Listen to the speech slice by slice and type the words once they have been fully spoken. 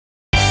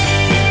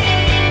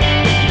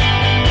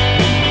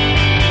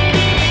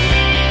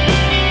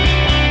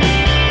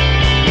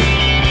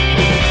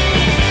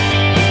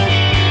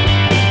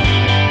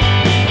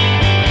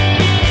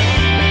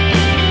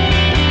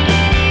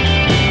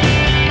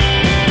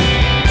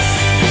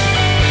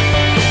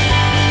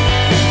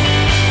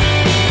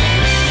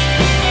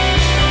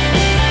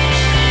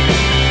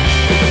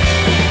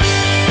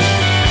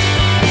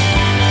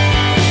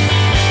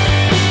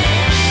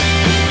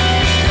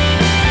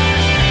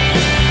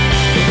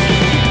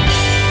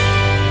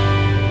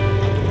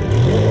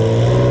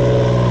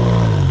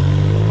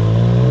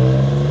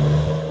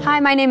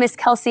my name is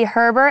Kelsey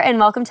Herbert, and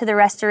welcome to the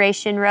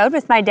Restoration Road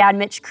with my dad,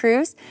 Mitch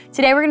Kruse.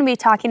 Today we're going to be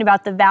talking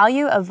about the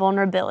value of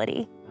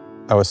vulnerability.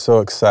 I was so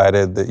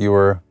excited that you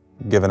were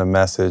giving a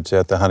message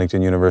at the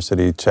Huntington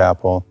University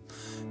Chapel,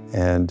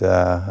 and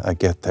I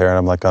get there and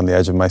I'm like on the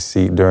edge of my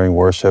seat during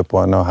worship,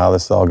 want to know how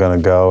this is all going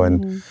to go,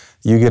 and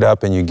you get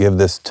up and you give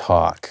this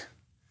talk,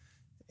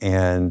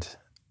 and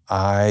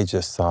I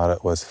just thought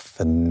it was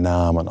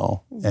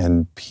phenomenal,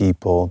 and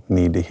people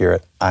need to hear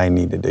it. I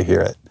needed to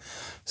hear it.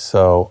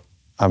 So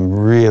I'm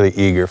really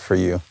eager for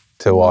you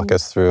to walk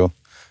us through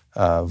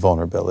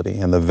vulnerability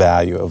and the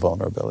value of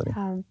vulnerability.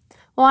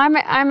 Well,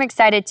 I'm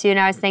excited too, and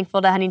I was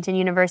thankful to Huntington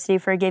University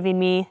for giving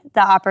me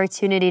the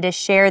opportunity to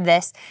share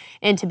this.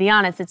 And to be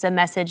honest, it's a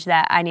message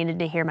that I needed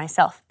to hear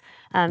myself.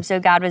 So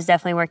God was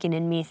definitely working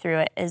in me through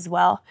it as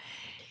well.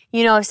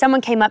 You know, if someone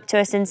came up to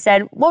us and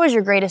said, "What was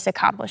your greatest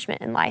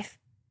accomplishment in life?"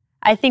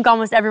 I think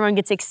almost everyone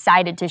gets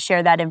excited to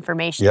share that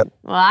information. Yep.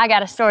 Well, I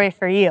got a story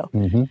for you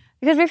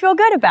because we feel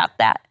good about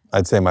that.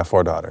 I'd say my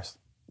 4 daughters.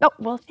 Oh,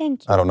 well,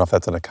 thank you. I don't know if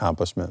that's an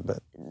accomplishment, but...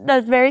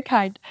 That's very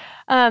kind.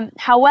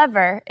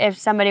 However, if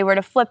somebody were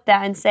to flip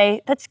that and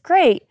say, "That's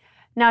great.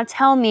 Now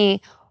tell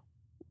me,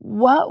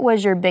 what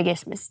was your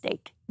biggest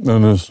mistake?"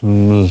 Exactly.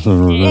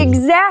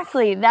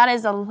 That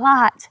is a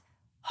lot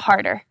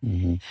harder.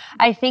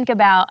 I think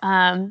about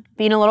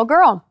being a little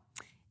girl,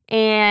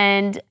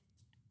 and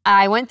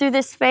I went through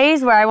this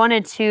phase where I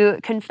wanted to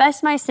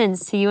confess my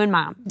sins to you and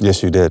Mom.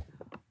 Yes, you did.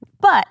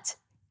 But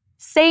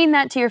saying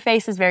that to your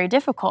face is very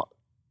difficult.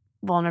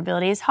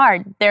 Vulnerability is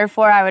hard.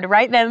 Therefore, I would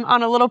write them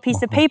on a little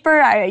piece of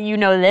paper, you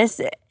know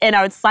this, and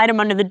I would slide them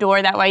under the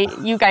door. That way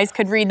you guys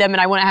could read them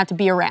and I wouldn't have to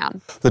be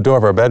around. The door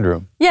of our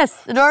bedroom.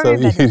 Yes, the door of your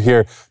bedroom. So you'd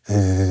hear,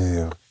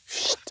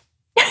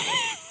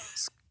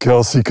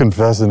 Kelsey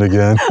confessing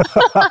again.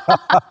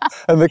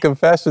 And the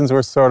confessions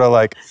were sort of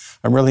like,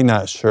 I'm really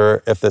not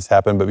sure if this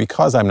happened, but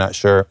because I'm not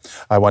sure,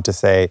 I want to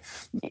say...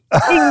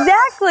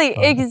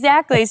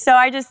 Exactly. So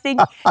I just think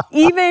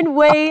even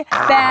way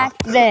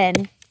back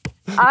then,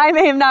 I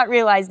may have not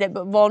realized it,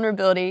 but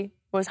vulnerability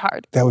was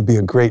hard. That would be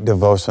a great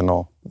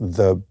devotional,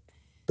 the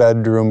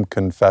bedroom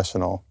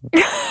confessional.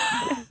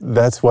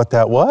 That's what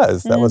that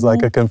was. That was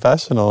like a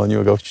confessional, and you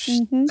would go,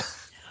 shh.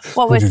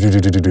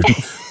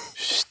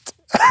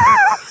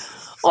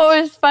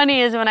 What was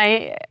funny is when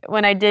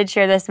I did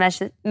share this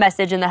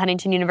message in the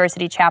Huntington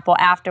University Chapel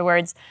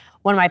afterwards,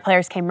 one of my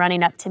players came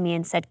running up to me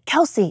and said,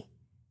 "Kelsey,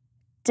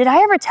 did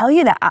I ever tell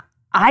you that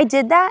I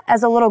did that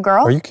as a little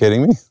girl?" Are you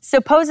kidding me?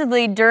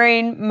 Supposedly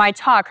during my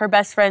talk, her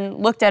best friend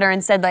looked at her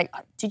and said, like,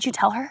 "Did you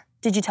tell her?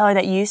 Did you tell her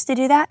that you used to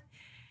do that?"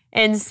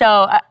 And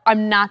so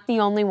I'm not the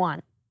only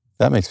one.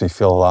 That makes me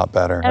feel a lot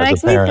better. It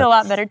makes me feel a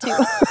lot better too.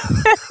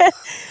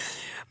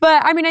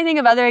 But I mean, I think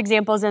of other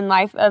examples in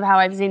life of how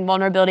I've seen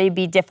vulnerability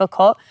be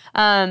difficult.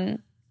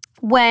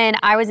 When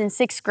I was in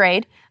 6th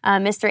grade,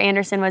 Mr.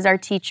 Anderson was our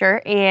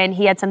teacher, and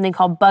he had something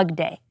called Bug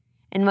Day.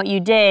 And what you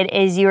did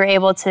is you were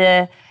able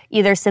to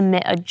either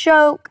submit a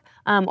joke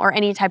or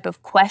any type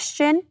of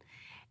question.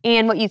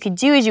 And what you could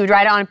do is you would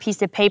write it on a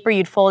piece of paper,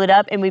 you'd fold it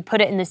up, and we'd put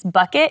it in this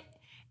bucket.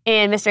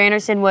 And Mr.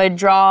 Anderson would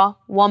draw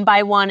one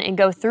by one and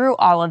go through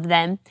all of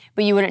them,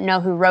 but you wouldn't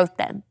know who wrote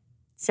them.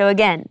 So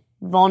again,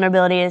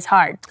 vulnerability is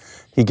hard.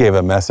 He gave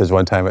a message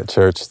one time at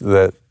church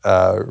that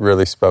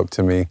really spoke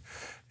to me.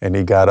 And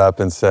he got up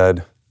and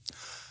said,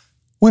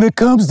 "When it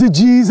comes to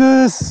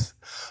Jesus,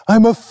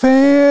 I'm a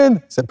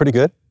fan." Is that pretty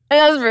good?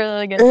 That was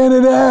really good. "And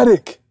an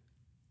addict.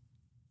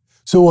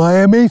 So I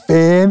am a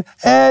fan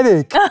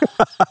addict."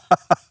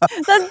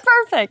 That's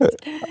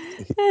perfect.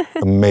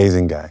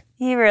 Amazing guy.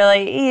 He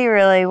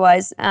really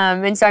was.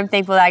 And so I'm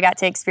thankful that I got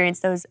to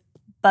experience those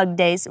bug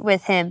days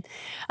with him.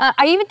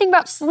 I even think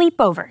about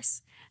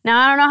sleepovers. Now,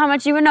 I don't know how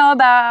much you would know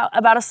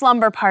about a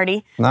slumber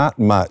party. Not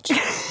much.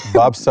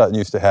 Bob Sutton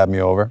used to have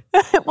me over.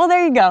 Well,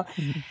 there you go.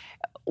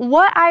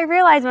 What I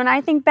realize when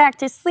I think back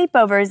to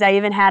sleepovers I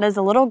even had as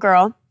a little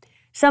girl,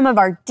 some of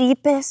our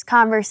deepest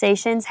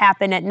conversations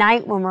happen at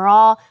night when we're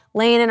all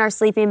laying in our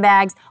sleeping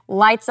bags,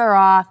 lights are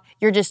off,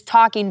 you're just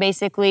talking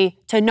basically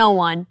to no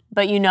one,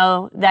 but you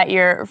know that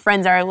your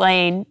friends are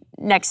laying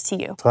next to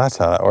you. So that's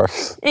how that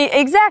works.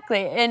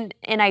 Exactly.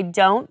 And I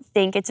don't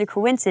think it's a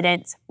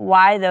coincidence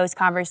why those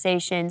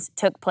conversations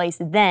took place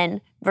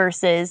then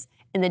versus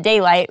in the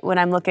daylight when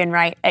I'm looking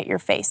right at your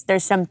face.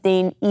 There's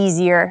something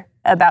easier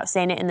about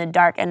saying it in the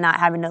dark and not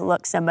having to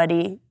look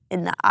somebody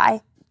in the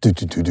eye.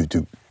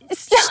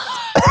 Stop.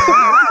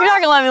 You're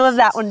not going to let me live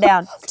that one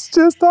down. It's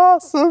just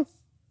awesome.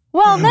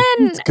 Well,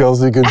 then...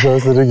 Kelsey can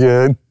trust it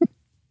again.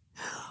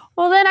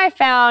 Well, then I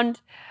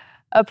found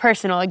a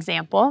personal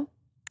example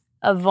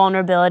of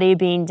vulnerability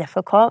being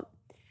difficult.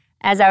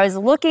 As I was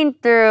looking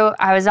through,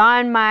 I was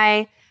on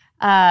my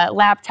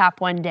laptop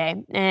one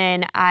day,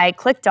 and I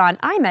clicked on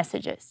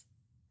iMessages.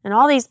 And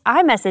all these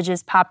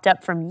iMessages popped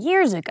up from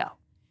years ago.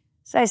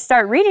 So I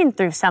start reading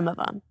through some of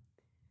them.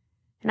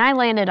 And I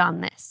landed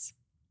on this.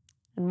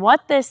 And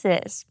what this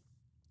is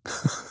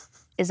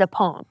a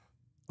poem.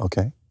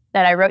 Okay.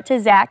 That I wrote to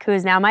Zach, who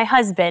is now my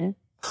husband,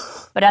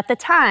 but at the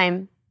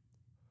time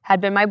had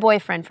been my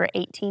boyfriend for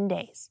 18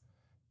 days.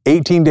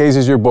 18 days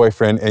is your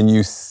boyfriend, and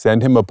you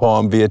send him a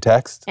poem via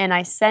text? And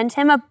I sent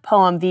him a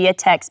poem via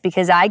text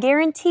because I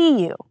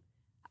guarantee you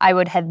I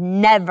would have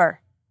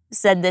never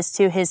said this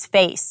to his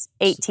face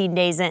 18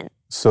 days in.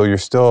 So you're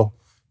still...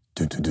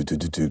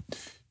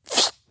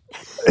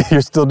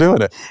 You're still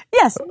doing it?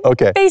 Yes.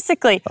 Okay.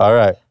 Basically. All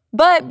right.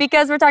 But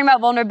because we're talking about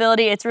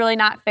vulnerability, it's really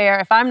not fair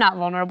if I'm not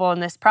vulnerable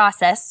in this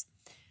process.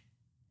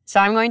 So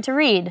I'm going to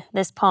read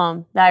this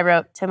poem that I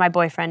wrote to my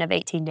boyfriend of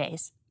 18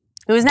 days,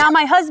 who is now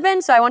my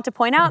husband, so I want to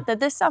point out that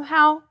this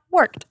somehow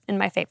worked in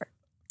my favor.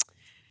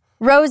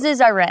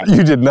 Roses are red.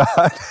 You did not.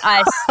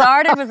 I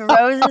started with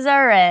roses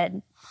are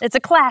red. It's a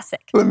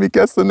classic. Let me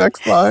guess the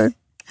next line.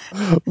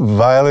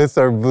 Violets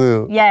are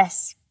blue.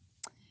 Yes.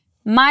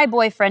 My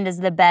boyfriend is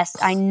the best.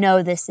 I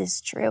know this is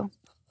true.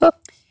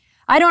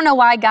 I don't know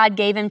why God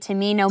gave him to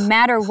me. No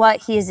matter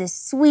what, he is as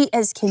sweet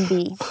as can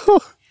be.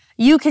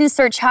 You can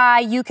search high,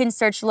 you can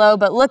search low,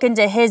 but look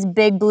into his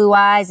big blue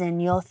eyes and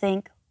you'll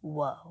think,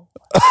 whoa.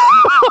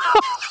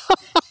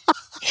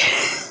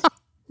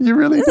 You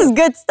really This is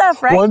good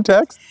stuff, right? One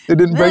text? It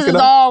didn't break it up? This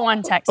is all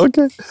one text.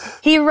 Okay.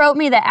 He wrote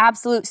me the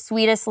absolute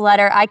sweetest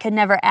letter. I could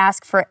never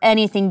ask for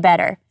anything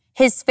better.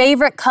 His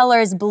favorite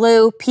color is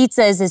blue.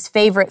 Pizza is his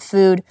favorite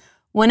food.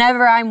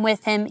 Whenever I'm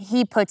with him,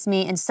 he puts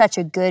me in such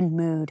a good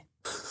mood.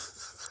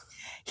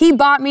 He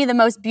bought me the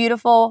most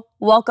beautiful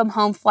welcome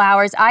home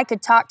flowers. I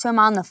could talk to him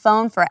on the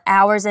phone for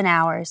hours and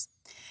hours.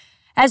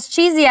 As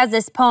cheesy as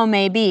this poem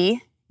may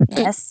be,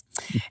 yes,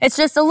 it's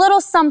just a little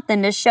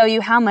something to show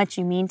you how much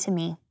you mean to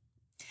me.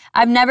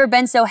 I've never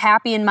been so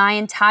happy in my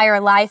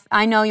entire life.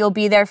 I know you'll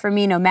be there for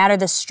me no matter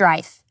the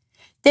strife.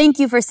 Thank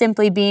you for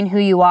simply being who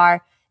you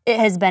are. It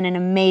has been an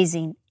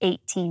amazing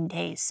 18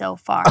 days so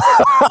far.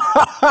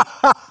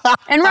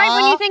 And right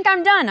when you think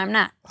I'm done, I'm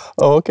not.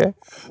 Oh, okay.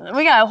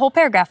 We got a whole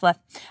paragraph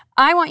left.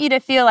 I want you to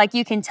feel like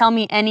you can tell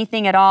me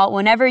anything at all.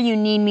 Whenever you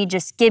need me,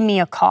 just give me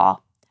a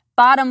call.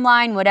 Bottom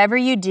line, whatever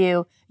you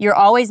do, you're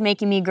always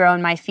making me grow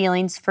in my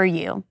feelings for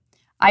you.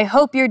 I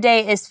hope your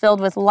day is filled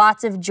with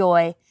lots of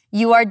joy.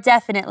 You are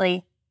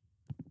definitely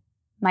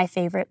my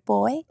favorite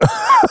boy.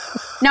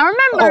 Now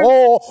remember,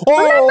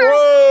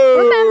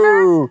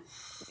 remember.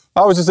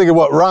 I was just thinking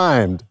what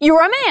rhymed. You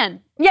were a man.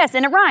 Yes,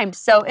 and it rhymed,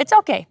 so it's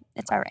okay.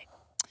 It's all right.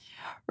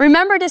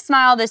 Remember to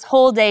smile this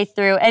whole day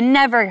through and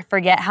never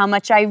forget how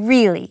much I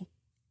really,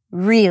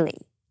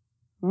 really,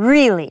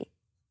 really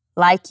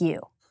like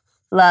you.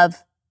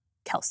 Love,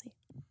 Kelsey.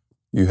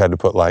 You had to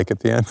put like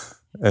at the end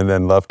and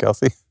then love,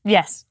 Kelsey?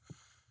 Yes.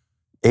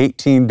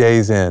 18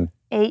 days in.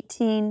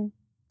 18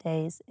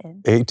 days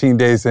in. 18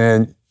 days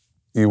in,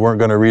 you weren't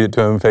going to read it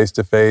to him face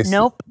to face?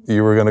 Nope.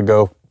 You were going to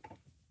go...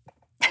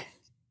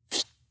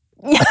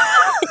 Yeah,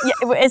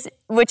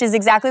 which is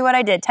exactly what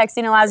I did.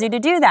 Texting allows you to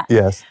do that.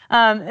 Yes.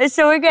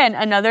 So again,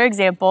 another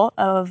example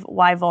of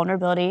why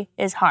vulnerability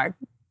is hard.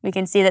 We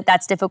can see that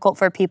that's difficult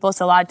for people,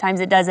 so a lot of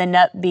times it does end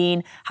up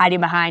being hiding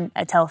behind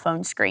a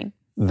telephone screen.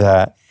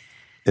 That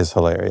is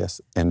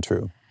hilarious and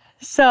true.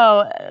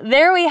 So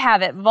there we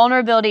have it.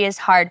 Vulnerability is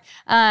hard.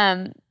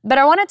 But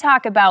I want to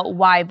talk about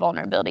why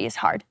vulnerability is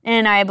hard.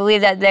 And I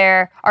believe that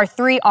there are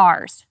 3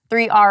 R's,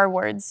 3 R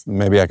words.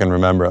 Maybe I can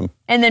remember them.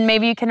 And then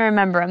maybe you can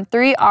remember them.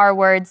 3 R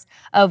words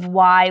of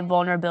why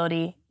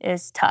vulnerability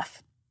is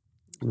tough.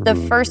 The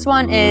first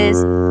one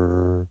is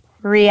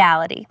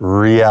reality.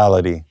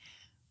 Reality.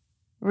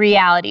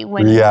 Reality.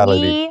 When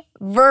we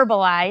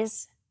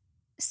verbalize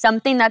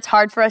something that's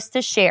hard for us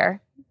to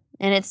share,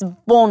 and it's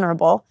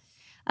vulnerable,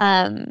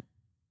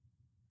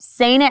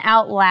 saying it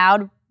out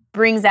loud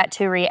brings that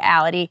to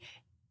reality.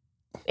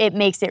 It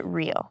makes it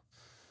real.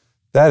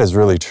 That is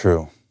really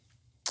true.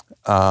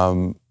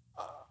 I'm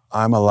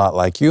a lot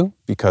like you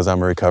because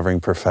I'm a recovering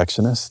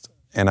perfectionist.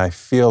 And I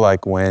feel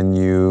like when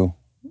you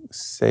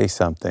say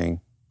something,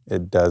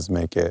 it does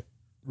make it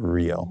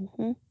real.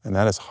 Mm-hmm. And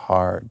that is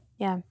hard.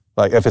 Yeah.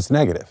 Like if it's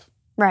negative.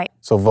 Right.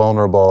 So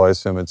vulnerable, I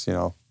assume it's,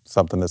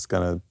 something that's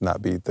going to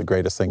not be the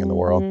greatest thing in the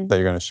world that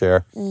you're going to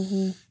share.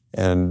 Mm-hmm.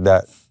 And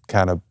that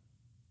kind of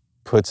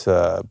puts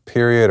a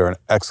period or an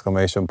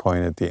exclamation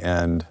point at the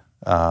end.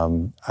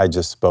 I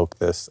just spoke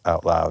this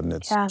out loud and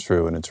it's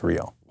true and it's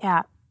real.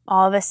 Yeah.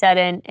 All of a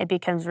sudden it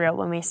becomes real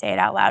when we say it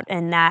out loud.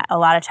 And that a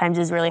lot of times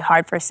is really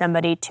hard for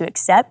somebody to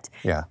accept.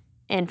 Yeah.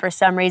 And for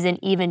some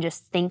reason, even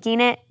just thinking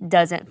it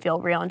doesn't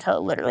feel real until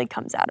it literally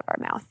comes out of our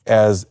mouth.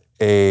 As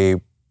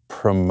a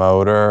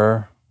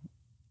promoter,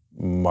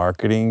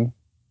 marketing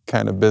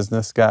kind of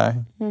business guy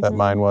that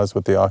mine was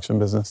with the auction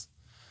business,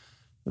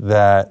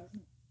 that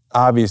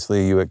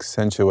obviously you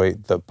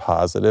accentuate the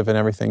positive in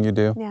everything you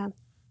do. Yeah.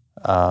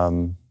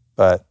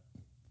 But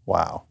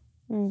wow.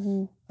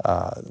 Mm-hmm.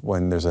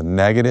 When there's a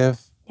negative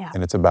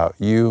and it's about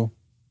you,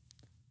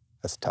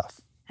 that's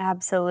tough.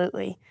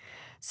 Absolutely.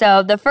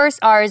 So the first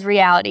R is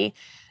reality.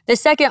 The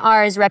second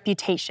R is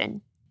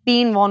reputation.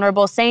 Being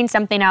vulnerable, saying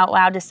something out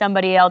loud to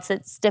somebody else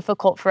that's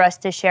difficult for us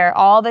to share.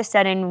 All of a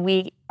sudden,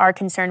 we are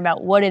concerned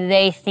about what do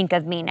they think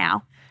of me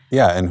now?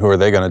 Yeah, and who are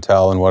they going to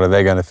tell, and what are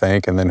they going to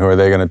think, and then who are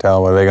they going to tell,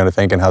 and what are they going to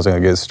think, and how's it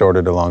going to get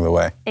distorted along the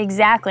way?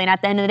 Exactly, and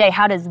at the end of the day,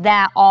 how does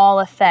that all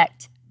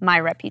affect my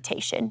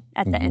reputation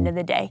at the end of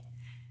the day.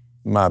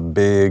 My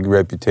big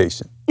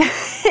reputation.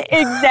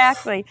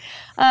 Exactly.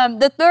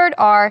 The third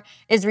R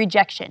is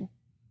rejection.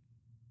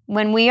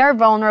 When we are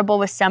vulnerable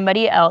with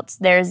somebody else,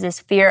 there's this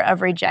fear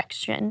of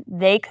rejection.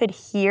 They could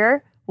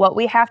hear what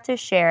we have to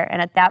share,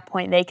 and at that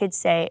point, they could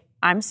say,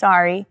 I'm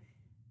sorry,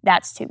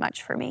 that's too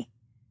much for me.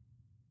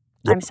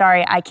 Yep. I'm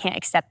sorry, I can't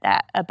accept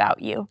that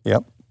about you.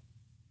 Yep.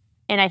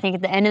 And I think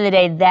at the end of the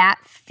day, that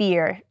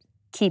fear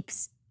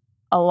keeps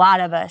a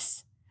lot of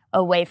us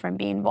away from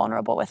being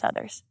vulnerable with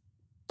others.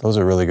 Those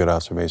are really good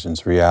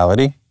observations.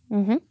 Reality,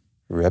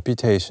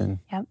 reputation,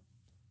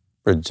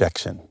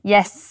 rejection.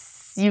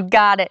 Yes, you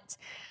got it.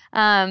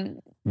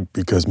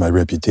 Because my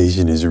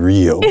reputation is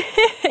real.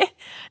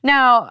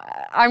 Now,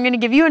 I'm going to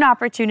give you an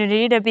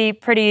opportunity to be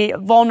pretty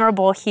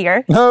vulnerable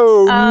here.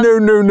 No.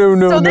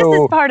 So this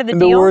is part of the In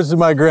deal. the words of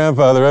my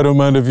grandfather, I don't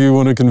mind if you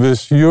want to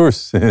confess your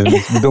sins,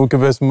 but don't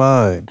confess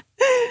mine.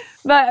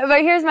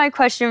 But here's my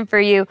question for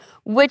you.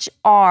 Which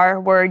R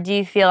word do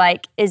you feel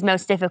like is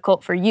most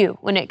difficult for you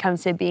when it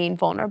comes to being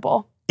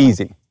vulnerable?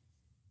 Easy.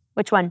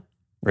 Which one?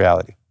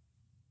 Reality.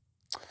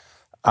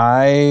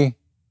 I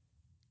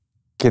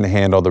can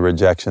handle the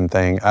rejection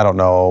thing. I don't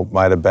know,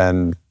 might have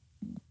been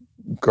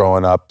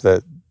growing up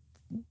that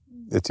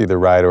it's either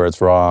right or it's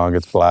wrong,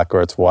 it's black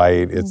or it's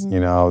white, it's, you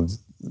know,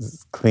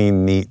 it's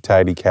clean, neat,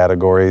 tidy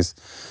categories.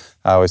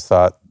 I always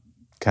thought,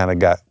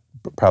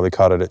 probably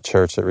caught it at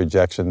church, that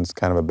rejection's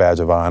kind of a badge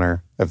of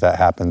honor if that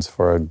happens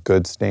for a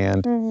good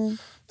stand.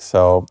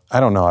 So I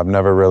don't know, I've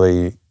never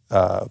really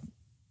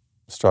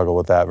struggled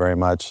with that very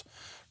much.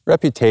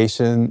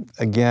 Reputation,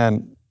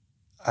 again,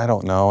 I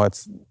don't know,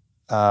 it's,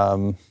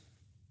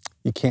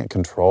 you can't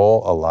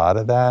control a lot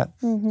of that.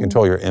 You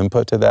control your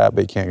input to that,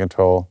 but you can't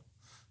control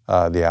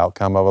the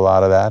outcome of a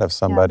lot of that. If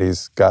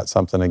somebody's got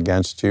something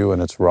against you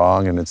and it's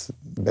wrong and it's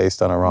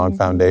based on a wrong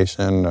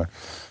foundation, or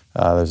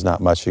there's not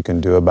much you can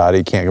do about it.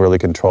 You can't really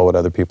control what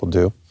other people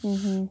do.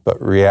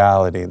 But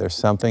reality, there's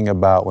something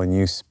about when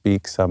you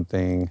speak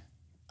something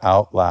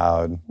out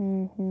loud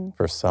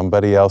for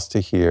somebody else to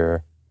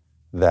hear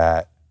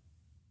that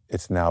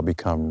it's now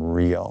become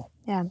real.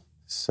 Yeah.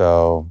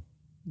 So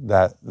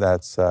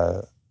that's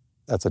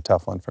a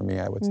tough one for me,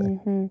 I would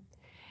say.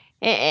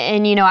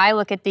 And you know, I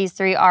look at these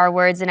 3 R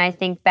words and I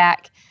think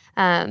back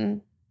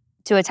to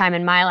a time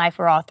in my life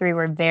where all 3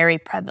 were very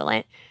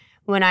prevalent.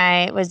 When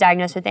I was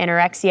diagnosed with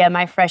anorexia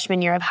my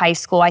freshman year of high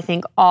school, I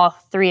think all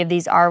 3 of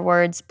these R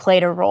words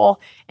played a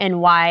role in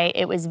why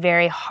it was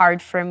very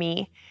hard for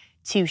me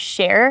to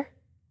share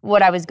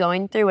what I was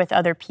going through with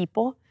other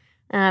people.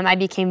 I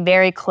became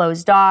very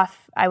closed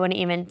off. I wouldn't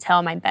even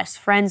tell my best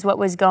friends what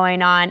was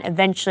going on.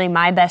 Eventually,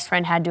 my best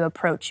friend had to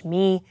approach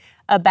me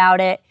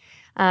about it,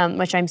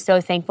 which I'm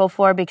so thankful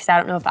for, because I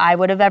don't know if I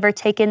would have ever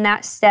taken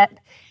that step.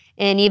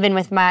 And even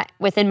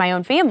within my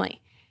own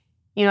family,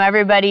 you know,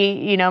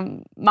 everybody, you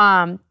know,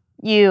 mom,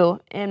 you,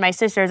 and my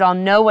sisters all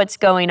know what's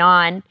going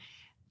on,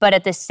 but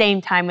at the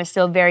same time, was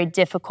still very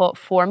difficult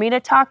for me to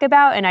talk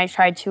about, and I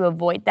tried to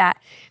avoid that.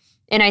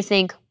 And I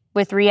think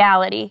with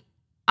reality,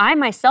 I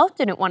myself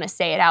didn't want to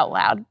say it out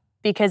loud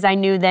because I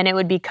knew then it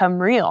would become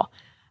real.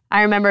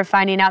 I remember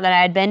finding out that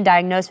I had been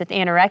diagnosed with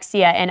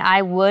anorexia, and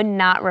I would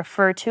not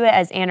refer to it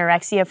as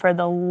anorexia for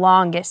the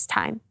longest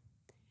time.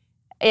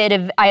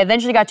 I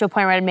eventually got to a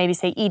point where I'd maybe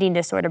say eating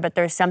disorder, but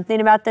there's something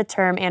about the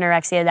term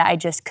anorexia that I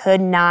just could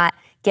not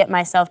get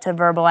myself to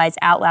verbalize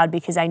out loud,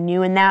 because I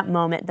knew in that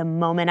moment, the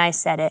moment I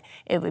said it,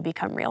 it would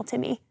become real to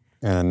me.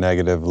 And a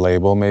negative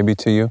label maybe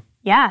to you?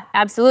 Yeah,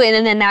 absolutely.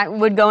 And then that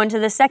would go into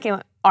the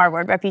second R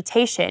word,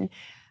 reputation.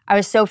 I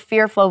was so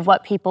fearful of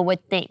what people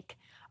would think.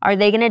 Are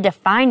they going to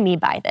define me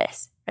by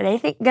this? Are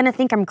they going to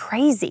think I'm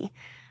crazy?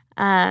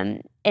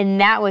 And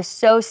that was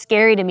so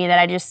scary to me that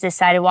I just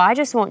decided, well, I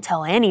just won't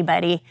tell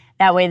anybody.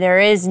 That way there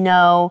is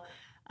no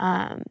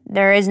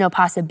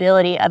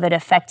possibility of it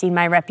affecting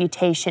my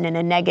reputation in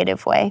a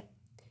negative way.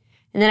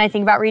 And then I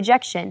think about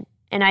rejection.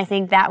 And I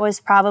think that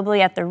was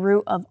probably at the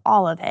root of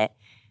all of it,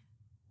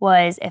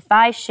 was if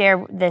I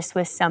share this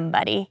with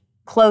somebody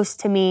close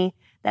to me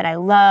that I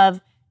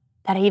love,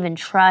 that I even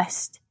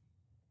trust,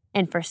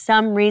 and for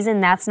some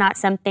reason that's not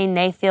something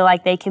they feel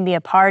like they can be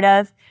a part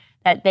of,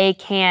 that they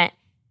can't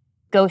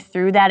go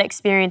through that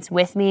experience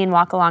with me and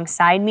walk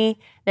alongside me,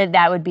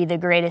 that would be the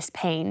greatest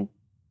pain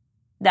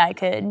that I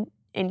could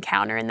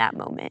encounter in that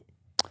moment.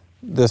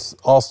 This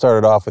all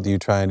started off with you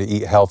trying to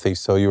eat healthy,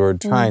 so you were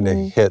trying to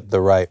hit the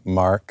right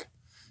mark.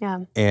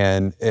 Yeah.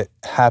 And it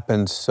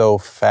happened so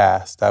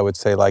fast. I would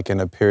say like in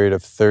a period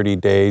of 30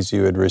 days,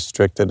 you had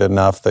restricted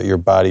enough that your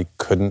body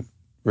couldn't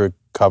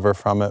recover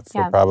from it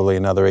for probably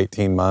another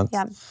 18 months.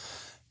 Yeah.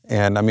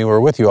 And I mean, we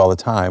were with you all the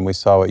time. We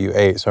saw what you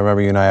ate. So I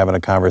remember you and I having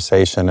a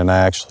conversation, and I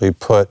actually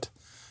put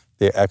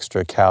the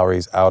extra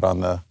calories out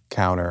on the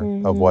counter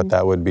of what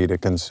that would be to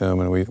consume,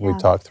 and we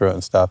talked through it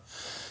and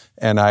stuff.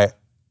 And I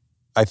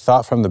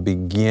thought from the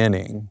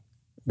beginning,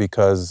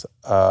 because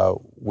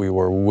we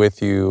were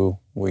with you,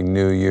 we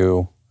knew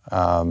you,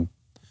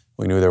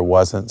 we knew there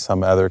wasn't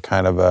some other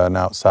kind of an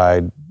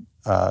outside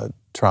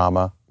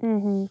trauma,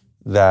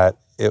 that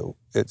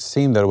it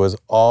seemed that it was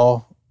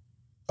all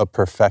a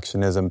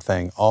perfectionism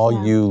thing,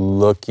 all you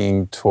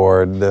looking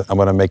toward I'm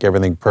going to make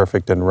everything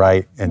perfect and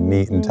right and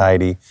neat and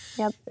tidy,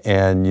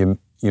 and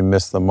you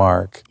miss the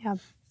mark.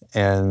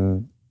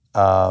 And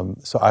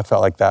so I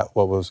felt like that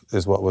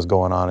is what was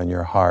going on in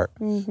your heart.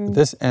 But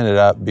this ended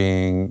up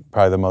being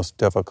probably the most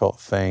difficult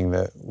thing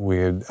that we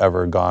had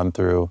ever gone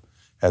through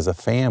as a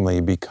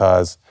family,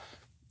 because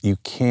you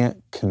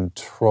can't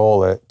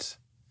control it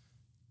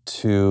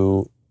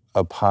to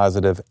a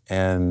positive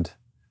end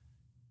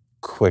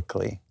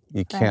quickly.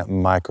 You can't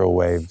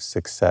microwave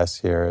success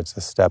here. It's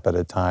a step at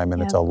a time,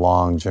 and it's a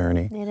long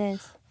journey. It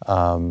is.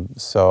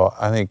 So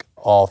I think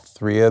all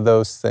three of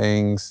those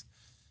things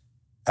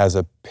as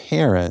a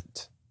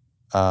parent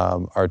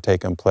are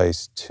taking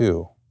place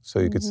too. So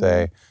you could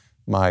say,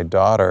 my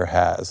daughter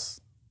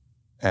has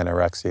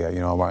anorexia. You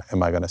know,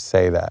 am I going to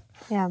say that?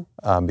 Yeah.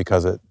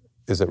 Because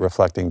is it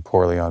reflecting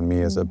poorly on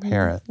me as a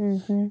parent?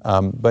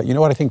 But you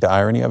know what I think the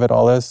irony of it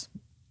all is?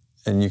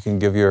 And you can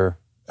give your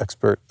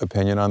expert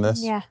opinion on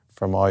this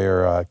from all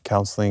your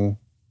counseling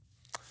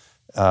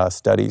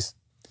studies.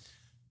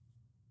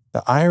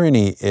 The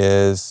irony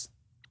is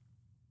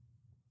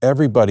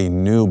everybody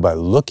knew by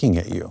looking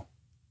at you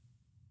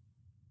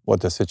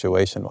what the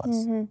situation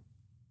was.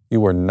 You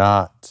were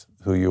not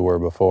who you were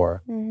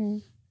before.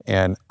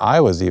 And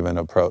I was even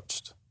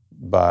approached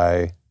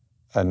by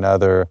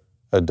another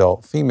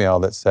adult female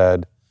that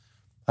said,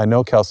 I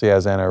know Kelsey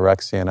has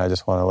anorexia, and I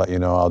just want to let you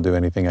know I'll do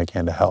anything I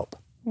can to help.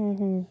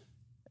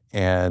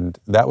 And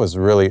that was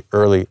really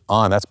early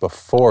on. That's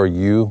before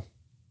you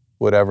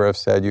would ever have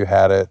said you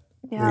had it,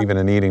 or even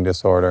an eating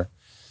disorder.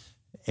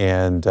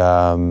 And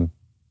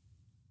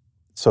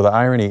so the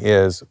irony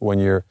is, when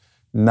you're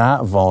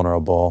not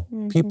vulnerable,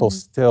 people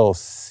still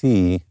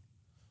see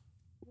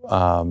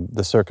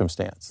the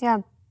circumstance.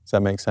 Does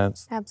that make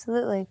sense?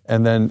 Absolutely.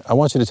 And then I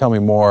want you to tell me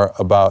more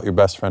about your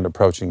best friend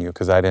approaching you,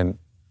 because I don't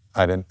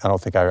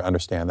think I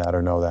understand that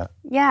or know that.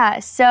 Yeah.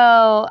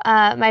 So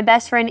my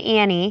best friend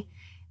Annie,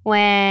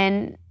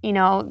 when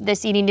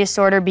this eating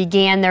disorder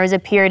began, there was a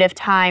period of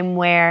time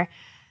where,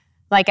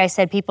 like I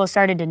said, people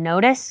started to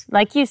notice.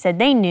 Like you said,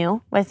 they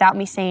knew without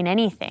me saying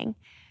anything.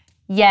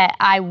 Yet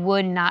I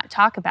would not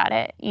talk about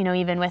it,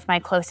 even with my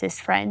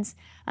closest friends.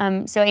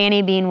 So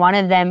Annie being one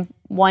of them,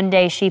 one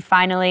day she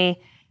finally,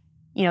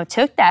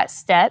 took that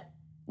step,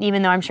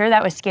 even though I'm sure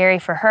that was scary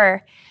for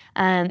her.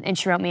 And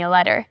she wrote me a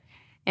letter.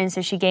 And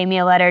so she gave me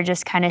a letter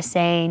just kind of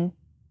saying,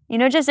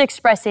 just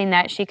expressing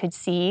that she could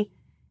see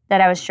that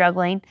I was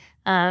struggling.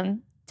 To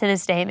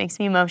this day, it makes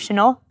me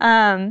emotional.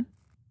 And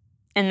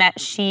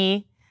that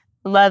she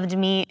loved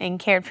me and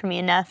cared for me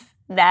enough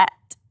that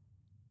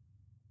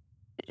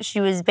she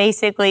was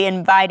basically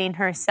inviting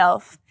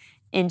herself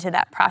into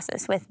that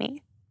process with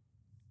me.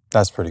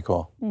 That's pretty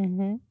cool.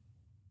 Do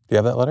you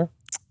have that letter?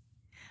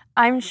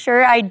 I'm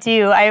sure I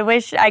do. I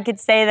wish I could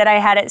say that I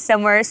had it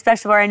somewhere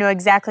special where I know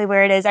exactly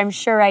where it is. I'm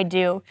sure I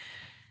do.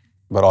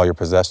 But all your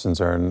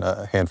possessions are in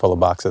a handful of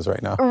boxes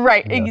right now.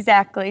 Right,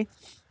 exactly.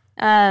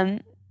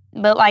 But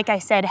like I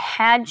said,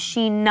 had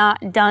she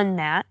not done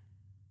that,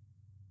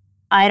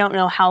 I don't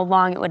know how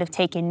long it would have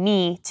taken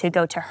me to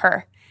go to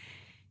her.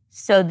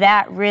 So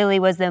that really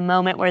was the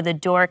moment where the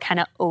door kind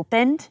of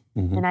opened,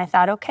 and I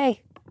thought,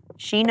 okay,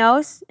 she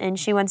knows, and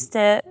she wants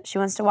to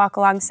walk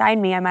alongside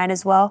me. I might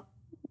as well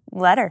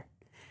let her.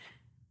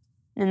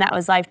 And that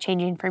was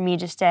life-changing for me,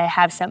 just to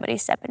have somebody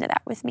step into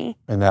that with me.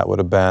 And that would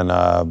have been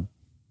a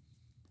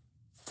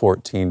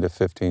 14 to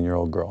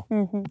 15-year-old girl.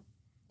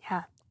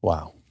 Yeah.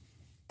 Wow.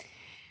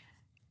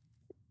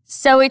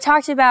 So we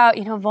talked about,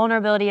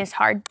 vulnerability is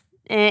hard.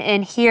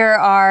 And here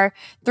are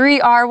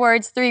 3 R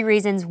words, 3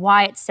 reasons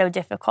why it's so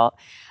difficult.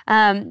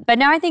 But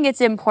now I think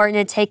it's important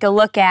to take a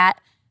look at,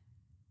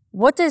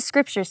 what does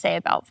Scripture say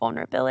about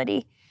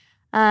vulnerability?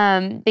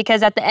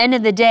 Because at the end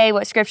of the day,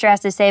 what Scripture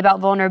has to say about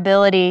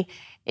vulnerability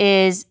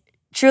is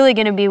truly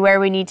going to be where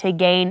we need to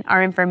gain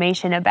our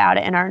information about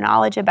it and our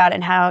knowledge about it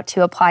and how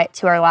to apply it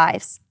to our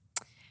lives.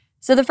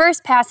 So the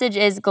first passage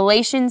is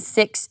Galatians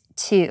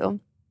 6:2.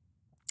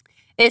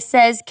 It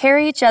says,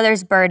 carry each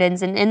other's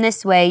burdens, and in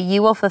this way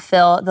you will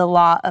fulfill the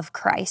law of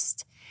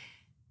Christ.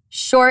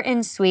 Short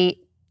and sweet,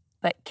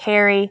 but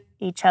carry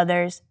each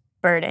other's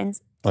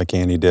burdens. Like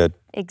Annie did.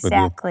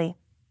 Exactly.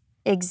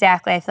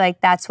 Exactly. I feel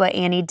like that's what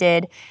Annie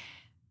did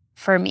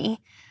for me.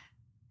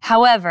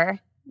 However,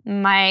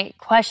 my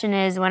question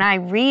is, when I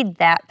read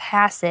that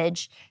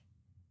passage,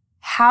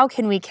 how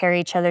can we carry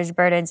each other's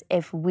burdens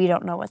if we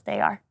don't know what they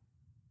are?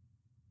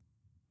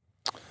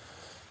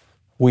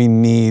 We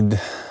need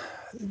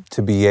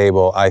to be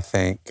able, I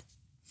think,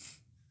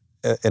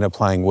 in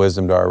applying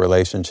wisdom to our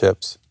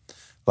relationships,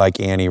 like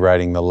Annie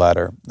writing the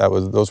letter.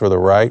 Those were the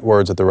right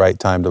words at the right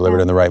time, delivered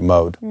in the right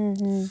mode.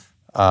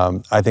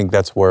 I think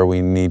that's where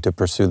we need to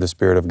pursue the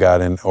Spirit of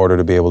God in order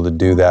to be able to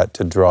do that,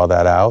 to draw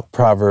that out.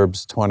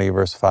 Proverbs 20,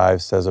 verse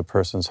 5 says, a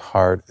person's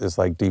heart is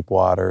like deep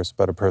waters,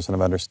 but a person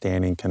of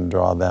understanding can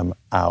draw them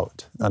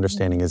out.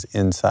 Understanding is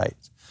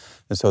insight.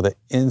 And so the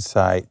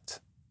insight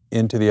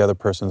into the other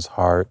person's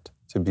heart,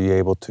 to be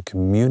able to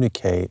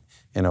communicate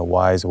in a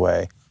wise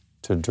way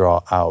to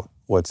draw out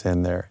what's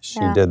in there. She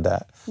did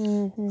that.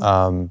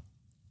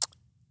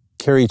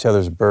 Carry each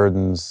other's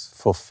burdens,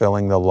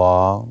 fulfilling the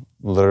law,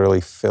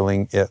 literally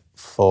filling it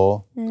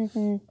full.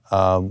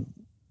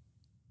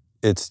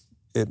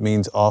 It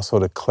means also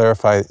to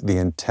clarify the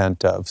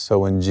intent of. So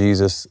when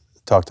Jesus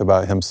talked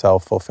about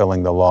himself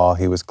fulfilling the law,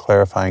 he was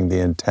clarifying the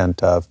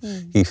intent of.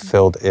 He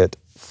filled it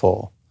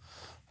full.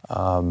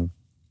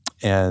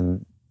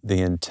 And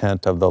the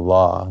intent of the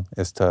law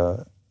is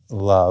to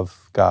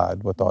love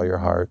God with all your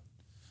heart,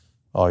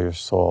 all your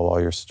soul, all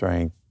your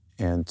strength,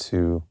 and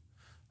to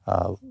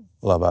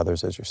love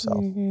others as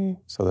yourself.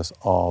 So this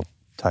all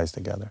ties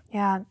together.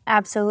 Yeah,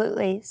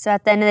 absolutely. So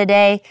at the end of the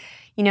day,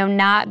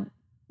 not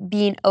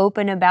being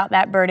open about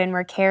that burden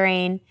we're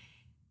carrying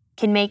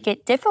can make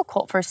it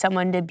difficult for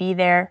someone to be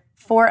there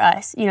for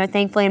us.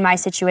 Thankfully in my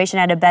situation,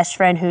 I had a best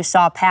friend who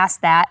saw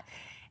past that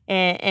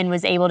and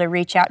was able to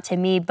reach out to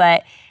me.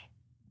 But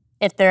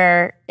if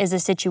there is a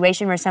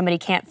situation where somebody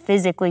can't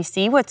physically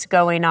see what's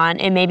going on,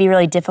 it may be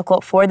really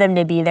difficult for them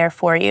to be there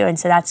for you. And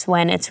so that's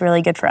when it's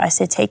really good for us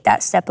to take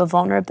that step of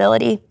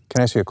vulnerability. Can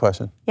I ask you a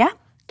question? Yeah.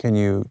 Can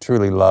you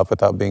truly love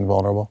without being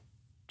vulnerable?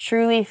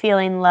 Truly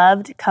feeling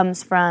loved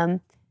comes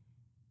from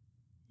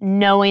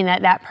knowing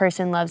that that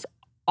person loves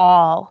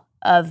all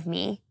of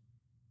me.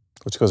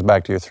 Which goes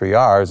back to your 3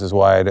 R's, is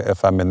why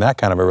if I'm in that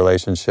kind of a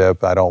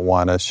relationship, I don't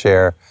want to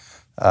share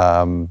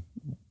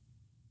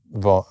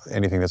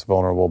anything that's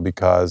vulnerable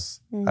because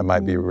I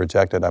might be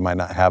rejected. I might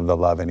not have the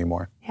love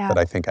anymore that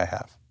I think I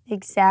have.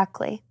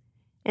 Exactly.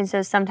 And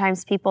so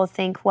sometimes people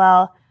think,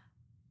 well,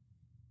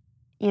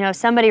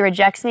 somebody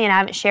rejects me and I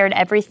haven't shared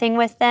everything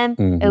with them,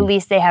 at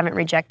least they haven't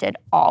rejected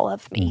all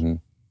of me.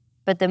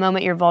 But the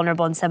moment you're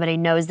vulnerable and somebody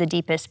knows the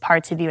deepest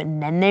parts of you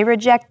and then they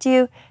reject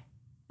you,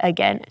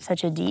 again, it's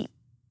such a deep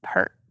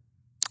hurt.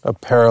 A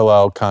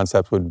parallel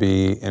concept would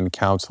be in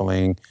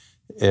counseling.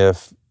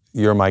 If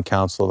you're my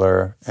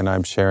counselor and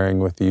I'm sharing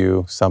with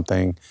you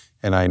something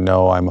and I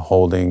know I'm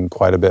holding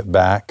quite a bit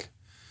back,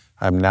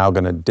 I'm now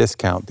going to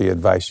discount the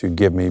advice you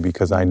give me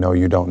because I know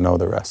you don't know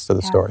the rest of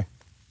the story.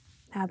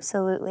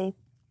 Absolutely.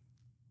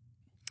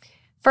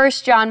 1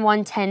 John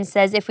 1:10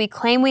 says, if we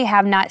claim we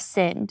have not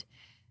sinned,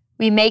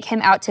 we make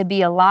him out to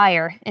be a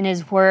liar and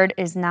his word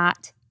is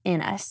not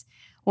in us.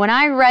 When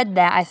I read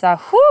that, I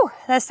thought, whew,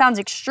 that sounds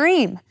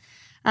extreme.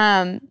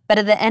 But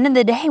at the end of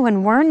the day,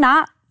 when we're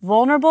not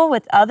vulnerable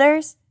with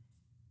others,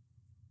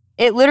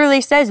 it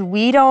literally says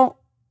we don't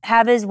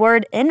have his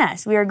word in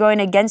us. We are going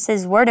against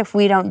his word if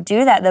we don't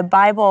do that. The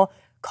Bible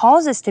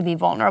calls us to be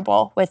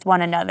vulnerable with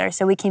one another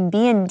so we can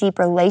be in deep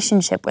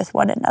relationship with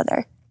one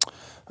another.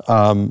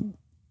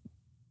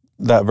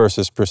 That verse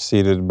is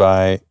preceded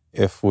by,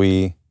 if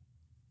we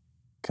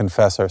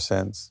confess our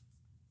sins,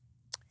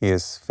 he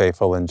is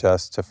faithful and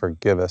just to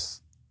forgive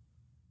us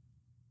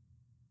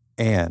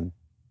and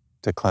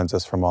to cleanse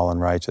us from all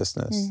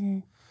unrighteousness.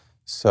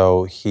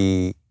 So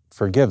he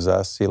forgives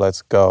us, he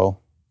lets go,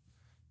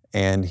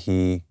 and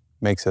he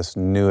makes us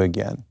new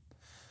again.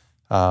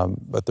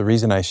 But the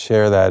reason I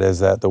share that is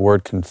that the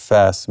word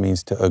confess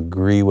means to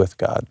agree with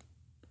God.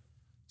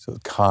 So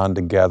con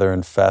together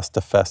and fess, to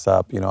fess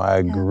up. I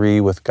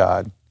agree with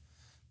God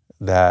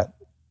that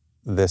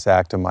this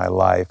act of my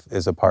life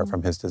is apart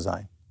from his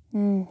design.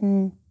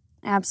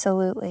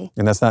 Absolutely.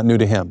 And that's not new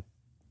to him.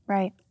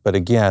 Right. But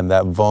again,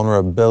 that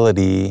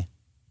vulnerability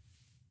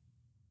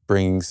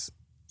is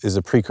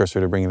a precursor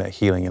to bringing that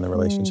healing in the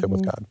relationship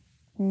with God.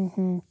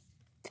 2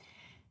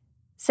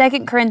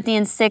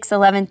 Corinthians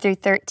 6:11 through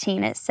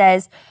 13, it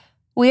says,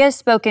 we have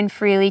spoken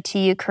freely to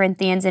you,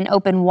 Corinthians, and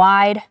opened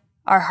wide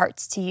our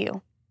hearts to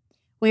you.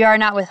 We are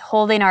not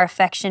withholding our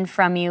affection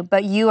from you,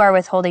 but you are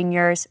withholding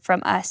yours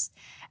from us.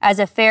 As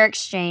a fair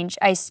exchange,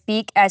 I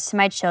speak as to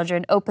my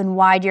children, open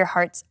wide your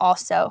hearts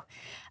also.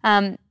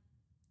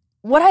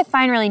 What I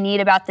find really neat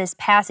about this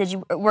passage,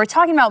 we're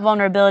talking about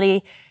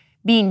vulnerability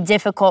being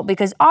difficult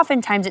because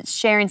oftentimes it's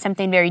sharing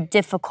something very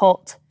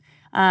difficult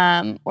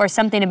or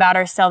something about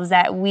ourselves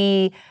that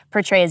we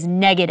portray as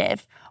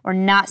negative or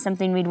not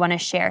something we'd want to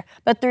share.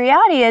 But the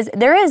reality is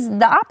there is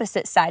the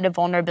opposite side of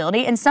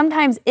vulnerability, and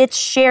sometimes it's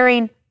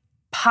sharing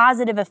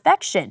positive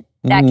affection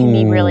that can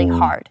be really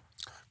hard.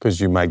 Because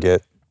you might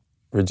get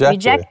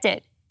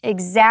rejected.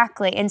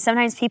 Exactly. And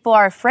sometimes people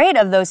are afraid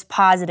of those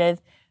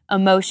positive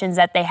emotions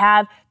that they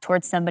have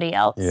towards somebody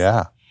else.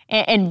 Yeah.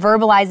 And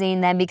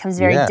verbalizing them becomes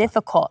very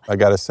difficult. I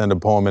got to send a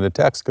poem in a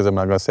text because I'm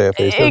not going to say it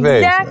face to face.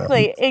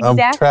 Exactly. I'm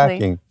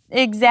tracking.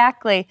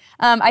 Exactly.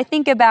 I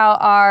think about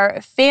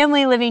our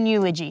family living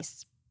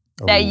eulogies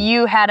that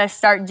you had us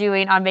start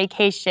doing on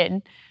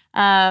vacation.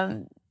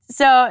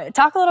 So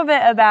talk a little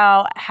bit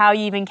about how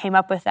you even came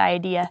up with the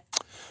idea.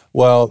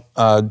 Well,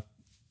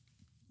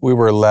 we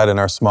were led in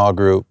our small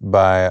group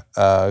by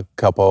a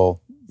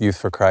couple Youth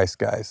for Christ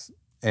guys.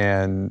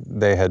 And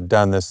they had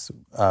done this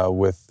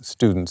with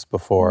students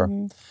before.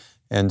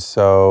 And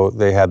so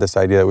they had this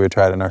idea that we would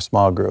try it in our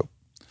small group.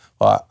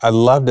 Well, I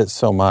loved it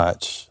so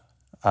much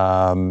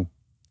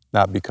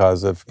not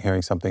because of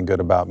hearing something good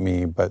about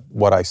me, but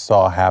what I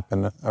saw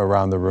happen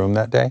around the room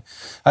that day.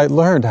 I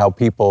learned how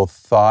people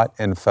thought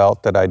and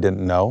felt that I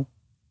didn't know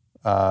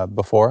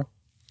before.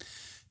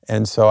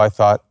 And so I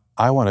thought,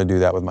 I want to do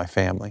that with my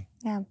family.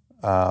 Yeah.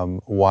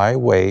 Why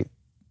wait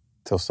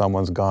till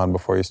someone's gone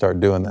before you start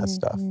doing that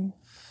stuff?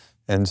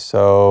 And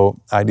so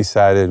I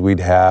decided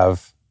we'd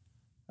have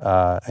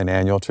an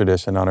annual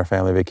tradition on our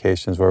family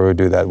vacations where we would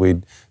do that.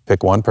 We'd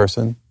pick one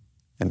person,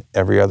 and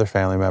every other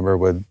family member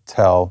would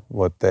tell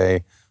what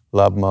they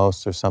love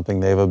most or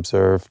something they've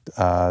observed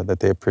that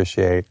they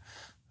appreciate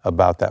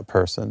about that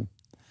person.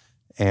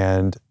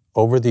 And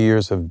over the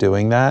years of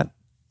doing that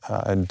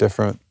in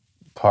different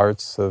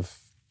parts of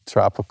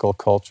tropical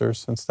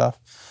cultures and stuff,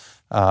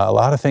 a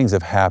lot of things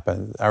have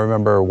happened. I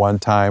remember one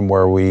time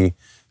where we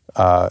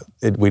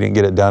didn't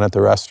get it done at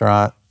the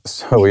restaurant,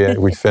 so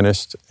we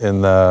finished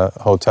in the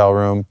hotel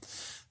room.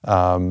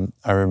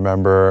 I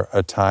remember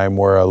a time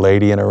where a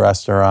lady in a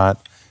restaurant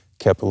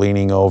kept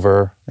leaning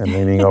over and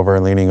leaning over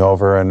and leaning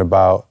over, and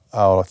about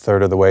a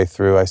third of the way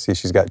through, I see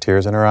she's got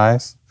tears in her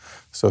eyes.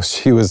 So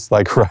she was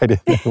like right in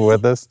there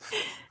with us.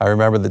 I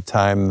remember the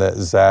time that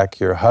Zach,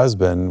 your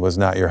husband, was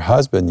not your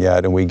husband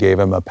yet, and we gave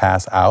him a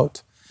pass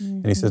out.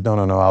 And he says, no,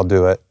 I'll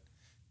do it.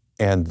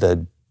 And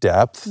the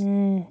depth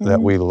that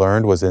we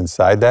learned was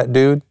inside that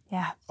dude.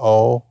 Yeah.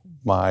 Oh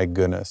my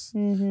goodness.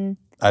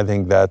 I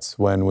think that's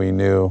when we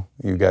knew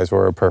you guys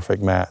were a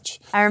perfect match.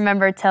 I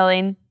remember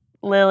telling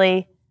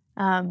Lily,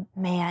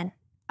 man,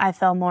 I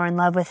fell more in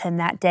love with him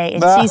that day.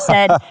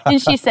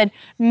 And she said,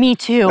 me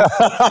too.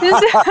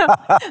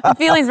 The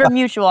feelings were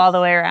mutual all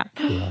the way around.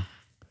 Yeah.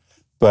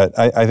 But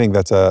I think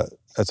that's a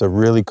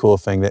really cool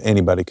thing that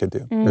anybody could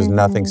do. There's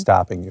nothing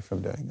stopping you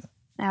from doing that.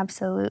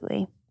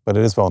 Absolutely. But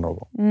it is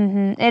vulnerable.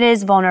 It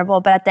is vulnerable,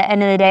 but at the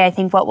end of the day, I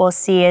think what we'll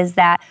see is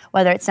that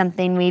whether it's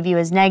something we view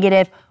as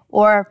negative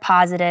or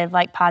positive,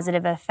 like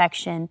positive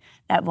affection,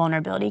 that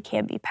vulnerability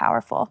can be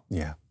powerful.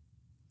 Yeah.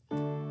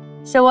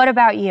 So what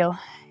about you?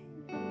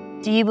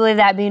 Do you believe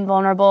that being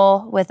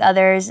vulnerable with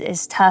others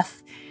is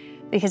tough?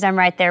 Because I'm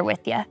right there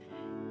with you.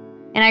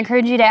 And I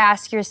encourage you to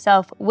ask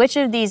yourself, which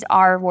of these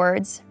R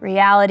words,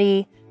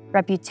 reality,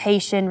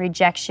 reputation,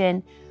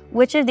 rejection,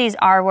 which of these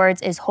R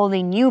words is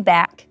holding you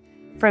back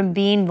from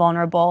being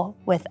vulnerable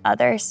with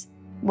others,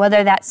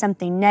 whether that's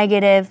something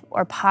negative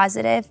or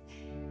positive?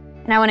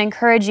 And I want to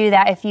encourage you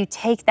that if you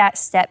take that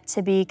step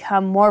to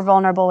become more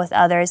vulnerable with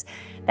others,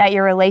 that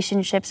your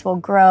relationships will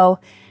grow,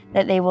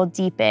 that they will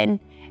deepen,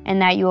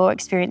 and that you will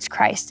experience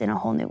Christ in a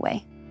whole new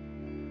way.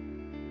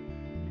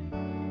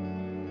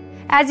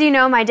 As you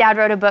know, my dad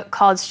wrote a book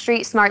called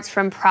Street Smarts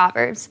from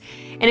Proverbs.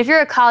 And if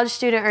you're a college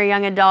student or a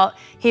young adult,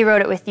 he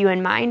wrote it with you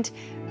in mind.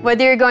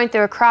 Whether you're going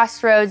through a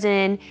crossroads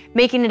and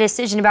making a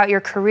decision about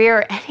your career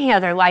or any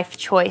other life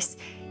choice,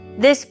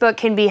 this book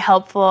can be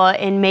helpful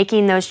in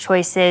making those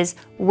choices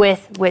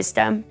with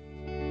wisdom.